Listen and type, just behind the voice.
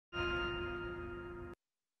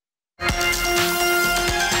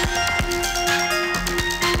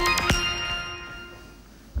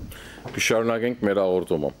Կշարունակենք մեր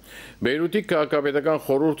հաղորդումը։ Բեյրութի քաղաքապետական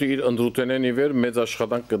խորհուրդը իր ընդրութենեն ի վեր մեծ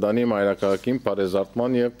աշխատանք կդանի մայրաքաղաքին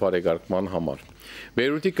բարեզարդման եւ բարեգարկման համար։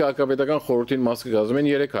 Բեյրութի քաղաքապետական խորհրդին մաս կգազմեն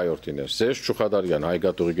 3 հայորդիներ՝ Սերժ Չուխադարյան հայ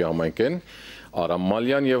գաթողիկի համայնքեն, Արամ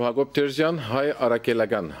Մալյան եւ Հագոպ Տերզյան հայ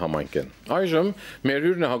արաքելական համայնքեն։ Այժմ մեր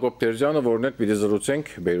հյուրն է Հագոպ Տերզյանը, որն էլ պիտի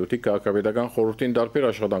զրուցենք Բեյրութի քաղաքապետական խորհրդին տարբեր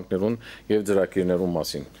աշխատանքներուն եւ ծրագրերուն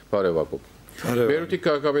մասին։ Բարև Հագոպ։ Բեյրութի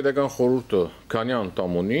քաղաքապետական խորհուրդը քանի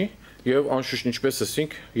անդամ ունի եւ անշուշտ ինչպես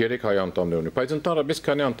ասենք 3 հայ անդամներ ունի, բայց ընդհանրապես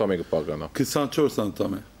քանի անդամ է կպարզանա։ 24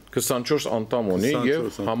 անդամ է։ 24 անդամ ունի եւ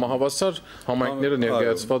համահավասար համայնքները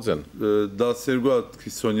ներկայացված են։ 12 հատ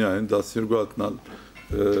քրիստոնյա են, 12 հատնալ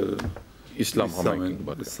Իսլամ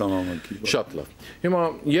համայնքի։ Շատ լավ։ Հիմա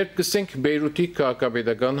երբ կսենք Բեյրութի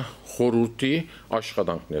քաղաքապետական խորհրդի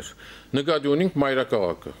աշխատանքներ, նկատի ունենք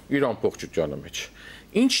մայրաքաղաքը իր ամբողջությանը մեջ։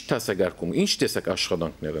 Ինչ դասակարգում, ինչ տեսակ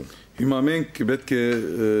աշխատանքներ են։ Հիմա մենք պետք է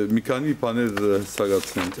մի քանի բաներ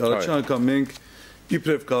հասկացնենք։ Առաջին անգամ մենք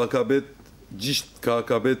իբրև քաղաքապետ ճիշտ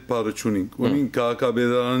քաղաքապետ բառը չունենք։ Ունենք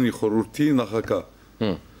քաղաքապետարանի խորհրդի նախագահ։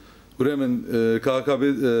 Ուրեմն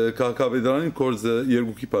քաղաքապետարանի կորձը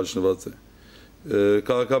երկուքի բաժնված է։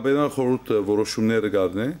 Քաղաքապետարան խորհուրդը որոշումները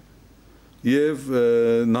գարն է եւ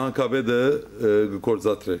նահանգապետը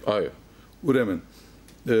գործադրե։ Այո։ Ուրեմն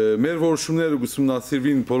մեր որոշումները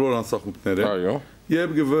գուսումնասիրվին բոլոր հանցախումբները։ Այո։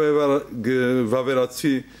 Եվ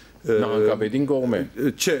գվավերացվի նահանգապետին կողմէ։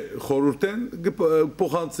 Չէ, խորհուրդեն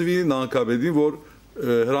փոխանցվի նահանգապետին, որ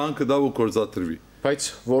հրանքը դա ու գործադրվի։ Բայց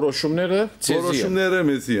որոշումները ցեզի են։ Որոշումները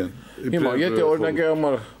մեզի են։ Հիմա եթե օրինակի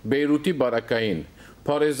համար Բեյրութի բարակային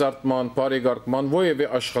բարեզարդման, բարեգարկման ովևէ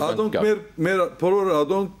աշխատանք կա։ Adonk մեր բոլոր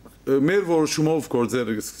adonk մեր որոշումով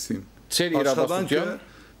գործերը կսկսին։ Ցեր իրավասության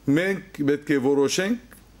մենք պետք է որոշենք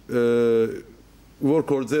որ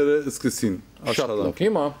գործերը սկսին աշխատանք։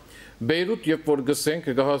 Հիմա Բեյրութ երբ որ գսենք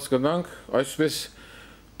կհասկանանք այսպես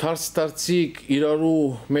թարստարցիկ իրարու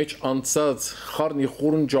մեջ անցած խառնի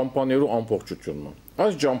խորն ջամփաներու ամբողջությունը։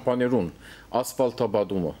 Այս ջամփաներուն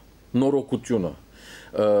ասֆալտաբադումը, նորոգությունը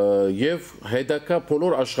եւ հետակա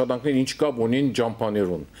բոլոր աշխատանքները ինչ կապ ունին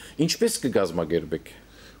ջամփաներուն։ Ինչպես կգազմագերբեք։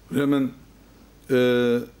 Ուրեմն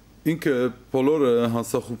ինքը բոլորը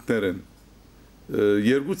հանցախումբներ են։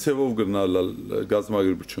 Երկու ցևով գրնալ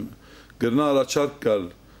գազմագերբությունը։ Գրնա առաջարկ կալ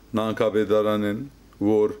նահանգապետարանեն,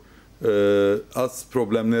 որ աս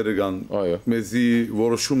պրոբլեմները կան, մեզի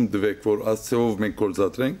որոշում դվեք, որ աս ցևով մենք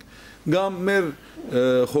գործադրենք, գամ մեր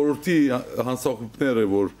խորհրդի հանցախումբները,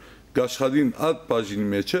 որ գաշխատին այդ բաժինի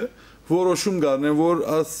մեջ է, որոշում գարնեն, որ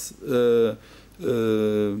աս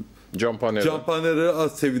ջամփաները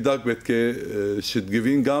աս ցևիդակ պետք է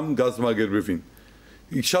շտգվին կամ գազմագերբվին։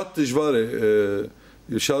 Շատ դժվար է,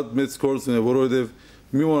 շատ մեծ գործն է, որովհետև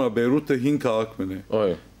մի օր Բեյրութը 5 քաղաքն է։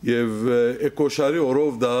 Այո։ Եվ էկոշարի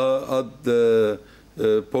օրով դա այդ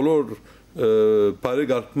բոլոր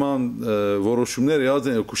բարեգարկման որոշումները եղած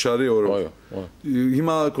են էկոշարի օրով։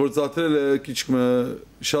 Հիմա գործադրել է քիչ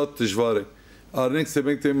շատ դժվար է։ Առնենք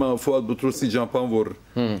սեբենք թե հիմա Ֆուադ Բուտրոսի ջամփան, որ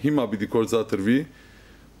հիմա պիտի գործադրվի,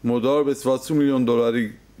 մոտավորապես $60 միլիոն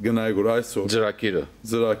գնահ գոր այսօր։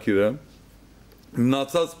 Ծրագիրը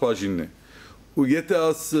մնացած բաժինն է։ Ու եթե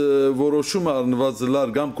աս որոշումը առնված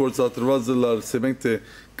լար կամ գործադրված լար սեբենք թե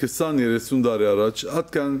 20-30 տարի առաջ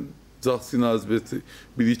ատկան ծախսին ազբետ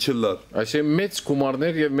պիտի չլար։ Այսինքն մեծ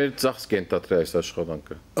գումարներ եւ մեր ծախս կենտրոնի այս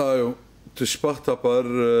աշխատանքը։ Այո, դժբախտաբար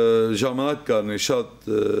ժամանակ կան շատ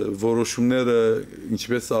որոշումները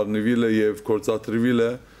ինչպես առնվիլ է եւ գործադրվիլ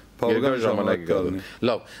է, բավական ժամանակ կան։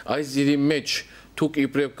 Լավ, այս իրի մեջ դուք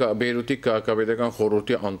իբրև Բեյրութի քաղաքապետական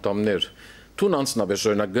խորհրդի անդամներ Տուն անցնաբես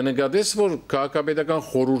օրինակ գնկադես, որ քաղաքապետական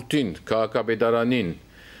խորհրդին, քաղաքապետարանին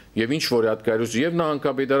եւ ինչ որ հատկայրուց եւ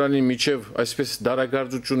նահանգապետարանին միջև այսպես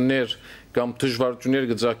դարագարձություններ կամ դժվարություններ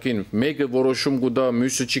գծակին, մեկը որոշում կուտա,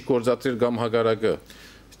 մյուսը չի գործադրել կամ հագարակը։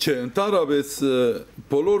 Չէ, ընդհանրապես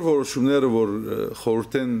բոլոր որոշումները, որ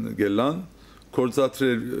խորհրդեն գելան,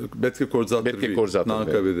 գործադրել պետք է գործադրվի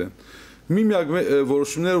նահանգապետեն։ Միմյակ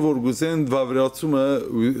որոշումները, որ գուզեն վավերացումը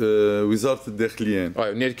վիզարդը դեղլի են։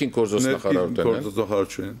 Այո, ներքին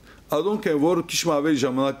գործոստնախարարություն են։ Adonk են, որ քիչ ավելի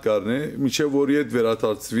ժամանակ կառնի, միջև որ իդ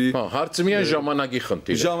վերադարձվի։ Հարցը միայն ժամանակի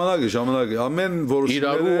խնդիր է։ Ժամանակը, ամեն որոշումները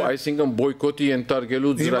իրարու, այսինքն բոյկոտի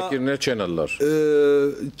ենթարկելու ծրագիրներ չեն ըլլար։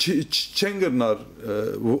 Չեն գնար,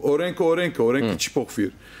 օրենքը չփոխվի։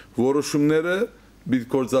 Որոշումները բիդ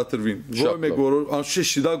գործադրվին։ Ոչ մեկ անշուշտ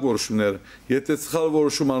շիդակ որոշումները։ Եթե սխալ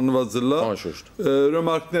որոշում առնված լա,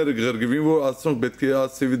 ռեմարկները գրգվին, որ ասոնք պետք է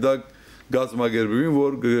ասեվիդակ գազմագերբվին,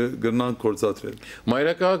 որ գրնան գործադրել։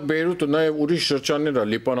 Մայրաքաղաք Բեյրութը նաև ուրիշ շրջաններ է,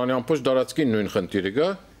 Լիբանանի ամբողջ տարածքին նույն խնդիրը կա,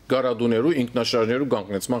 գարադուներու ինքնաշարժներու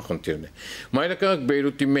կանգնեցման խնդիրն է։ Մայրաքաղաք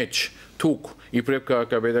Բեյրութի մեջ թուք իբրև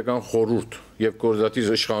քաղաքապետական խորհուրդ եւ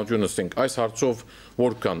գործադիր իշխանություն ասենք այս հարցով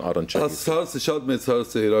որքան առնչակից։ Այս հարցը շատ մեծ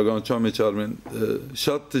հարց է իրականության մեջ Արմեն,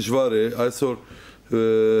 շատ դժվար է այսօր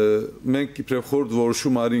մենք իբրև խորհուրդ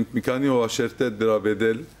որոշում արինք մի քանի հաշերտե դրա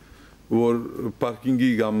բերել որ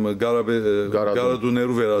պարկինգի կամ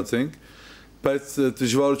գարադուներու վերածենք, բայց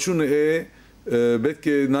դժվարությունը է պետք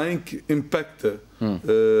է նայենք impact-ը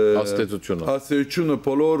աստեցությունը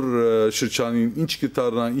բոլոր շրջանին ինչ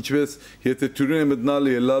կդառնա, ինչպես եթե թյուրին է մտնալ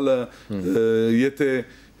ելալը, եթե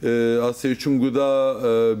աստեցություն գուտա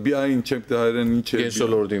բիային չեմ հայրեն ինչ է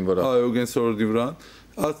գենսոլորդին վրա։ Այո, գենսոլորդի վրա։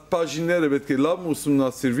 Այս բաժինները պետք է լավ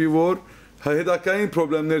ուսումնասիրվի, որ հետակային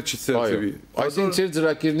խնդիրներ չստեղծվի։ Այսինքն ծեր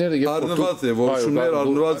ծրագիրները առնված է, որոշումներ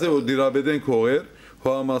առնված է, որ դիրաբեդեն քողեր,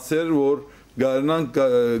 հոամասեր, որ գարնան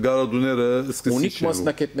գարադուները սկսի ունիկ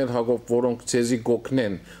մասնակիցներ հագով, որոնք ցեզի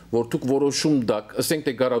գոքնեն, որ դուք որոշում դակ, ասենք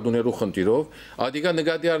թե գարադուներու խնդիրով, ադիգա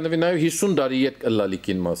նկատի առնվի նաև 50 տարի ետ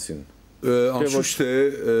կլալիկին մասին։ Անշուշտ է,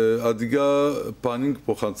 ադիգա բանինք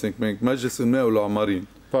փոխանցենք մենք, մաջլիսը մեր լամարին։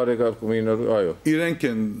 Բարեկարգումիներու, այո։ Իրենք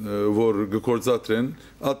են, որ գործադրեն,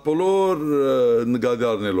 այդ բոլոր նկատի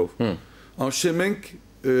առնելով։ Անշուշտ մենք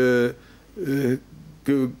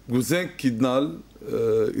գուզենք գտնալ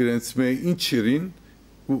իրենց մեջ ինչ իրին,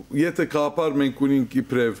 եթե կապար մենք ունենք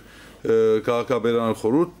իբրև քաղաքապետարան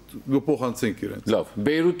խորհուրդ գփոխանցենք իրենց։ Լավ,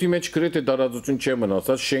 Բեյրութի մեջ գրեթե դարաձություն չէ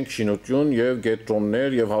մնացած, շենք շինություն եւ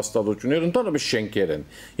գետրոններ եւ հաստատություններ, ընդհանրապես շենքեր են։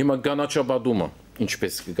 Հիմա կանաչաբադումը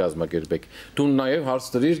ինչպես կգազմագերբեք։ Դու նաև հարց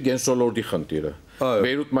դրիր գենսոլորդի խնդիրը։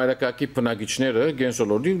 Բեյրութ մայրաքաղաքի բնակիչները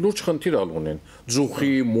գենսոլորդի լուրջ խնդիր ունեն։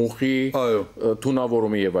 Ձուխի, մուխի,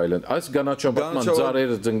 թունավորումի եւ այլն։ Այս կանաչաբադման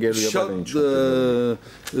ծառերը ծնգելու եւ այլն։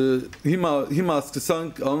 Հիմա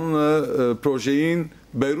սկսանք անունը պրոժեին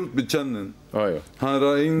Բեյրութ բջջանն են։ Այո։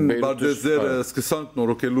 Հանրային բարձերը սկսանք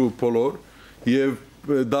նորոգելու բոլոր եւ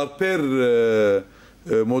դարբեր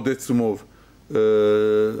մոդեցումով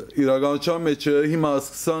իրականության մեջ հիմա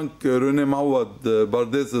սկսանք Ռոնե Մավադ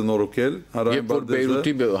բարդեզը նորոգել, հանրային բարդեզը։ Երբ որ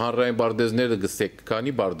Բեյրութի հանրային բարդեզները գսեք,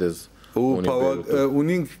 քանի բարդեզ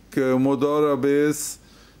ունենք մոդարաբես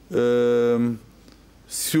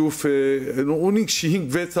սյուֆե, ունենք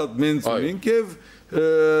 5-6 հատ մենց ունենք եւ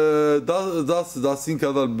 10-15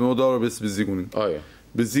 հատ մոդարաբես բզիկ ունենք։ Այո։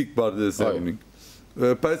 Բզիկ բարդեզը ունենք։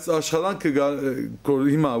 Բայց աշխատանքը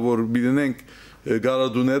հիմա որ բիլնենք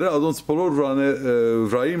գարադուները, adons բոլոր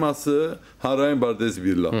վրայի մասը հանրային բարդեզ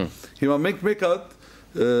բիլա։ Հիմա մենք մեկ հատ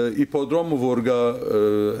իպոդրոմը որ գա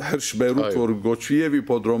հերշ Բեյրութ որ գոչվի եւ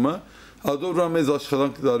իպոդրոմը, adon վրա մեզ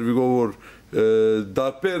աշխատանք դարվիգով որ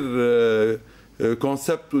դարբեր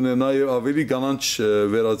կոնցեպտ ունենա եւ ավելի կանանչ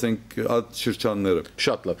վերածենք այդ շրջանները։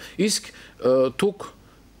 Շատ լավ։ Իսկ դուք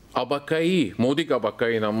Աբակայի, մոդիկ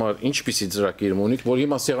աբակային համար ինչպիսի ծրագիր ունիք, որ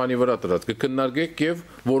հիմա սեղանի վրա դրած կքննարկեք եւ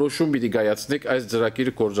որոշում պիտի կայացնեք այս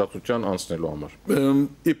ծրագիրը գործածության անցնելու համար։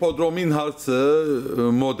 Իպոդրոմին հարցը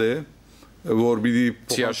մոդ է, որ պիտի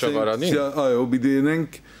Սիաշավարանին, այո, պիտի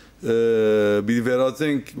ենք, պիտի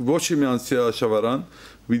վերածենք ոչ միայն Սիաշավարան,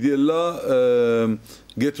 պիտի լա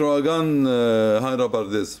գետրոնական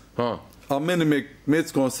հանրապարդեզ։ Հա ամենը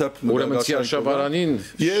մեծ կոնցեպտ ուրեմն Սիաշավարանին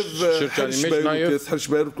եւ շրջանի մեջ նաեւ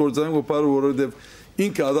հաշվեր գործային գոպար որովհետեւ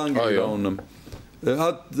ինքը ադանգ գրանում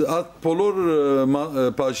at բոլոր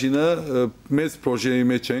բաժինը մեծ պրոժեի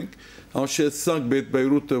մեջ ենք անշեցանք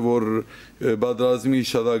Բեյրութը որ բادرազմի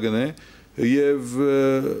շատագն է եւ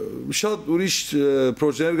շատ ուրիշ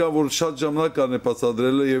պրոժեներ կան որ շատ ժամանակ կան է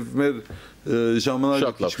բացադրելը եւ մեր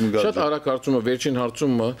ժամանակը շատ արագ հարցումը վերջին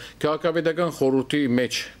հարցումը քաղաքապետական խորհրդի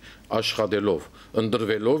մեջ աշխատելով,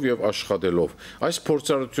 ընդրվելով եւ աշխատելով։ Այս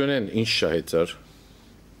փորձառությունն ինչ շահեցար։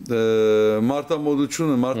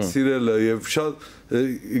 Մարտամոդությունը, մարդ սիրելը եւ շատ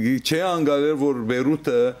չէ անգարել որ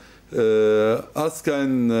Բեյրութը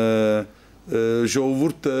ասկան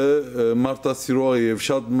ժողովուրդը մարտասիրող է եւ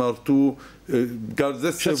շատ մարդու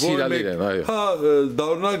գարձես որ հա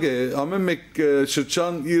դառնակ է ամեն մեկ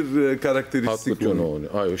շրջան իր քարակտերիստիկ ունի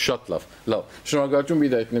այո շատ լավ լավ շնորհակալություն մի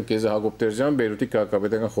դայտնեմ քեզ Հակոբ Տերզյան Բեյրութի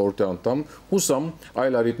քաղաքապետական խորհրդի անդամ հուսամ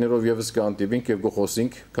այլ առիթներով եւս կհանդիպենք եւ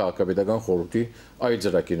կխոսենք քաղաքապետական խորհրդի այլ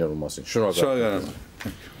ծրագիրներու մասին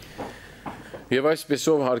շնորհակալություն Եվ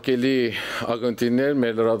այսպեսով հարկելի ագնտիններ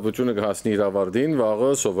մեր լրատվությունը կհասնի իր ավարտին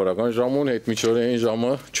վաղը սովորական ժամուն հետ միջօրեին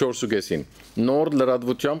ժամը 4:30-ին նոր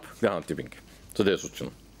լրատվությամբ կհանդիպենք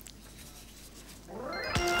ցտեսություն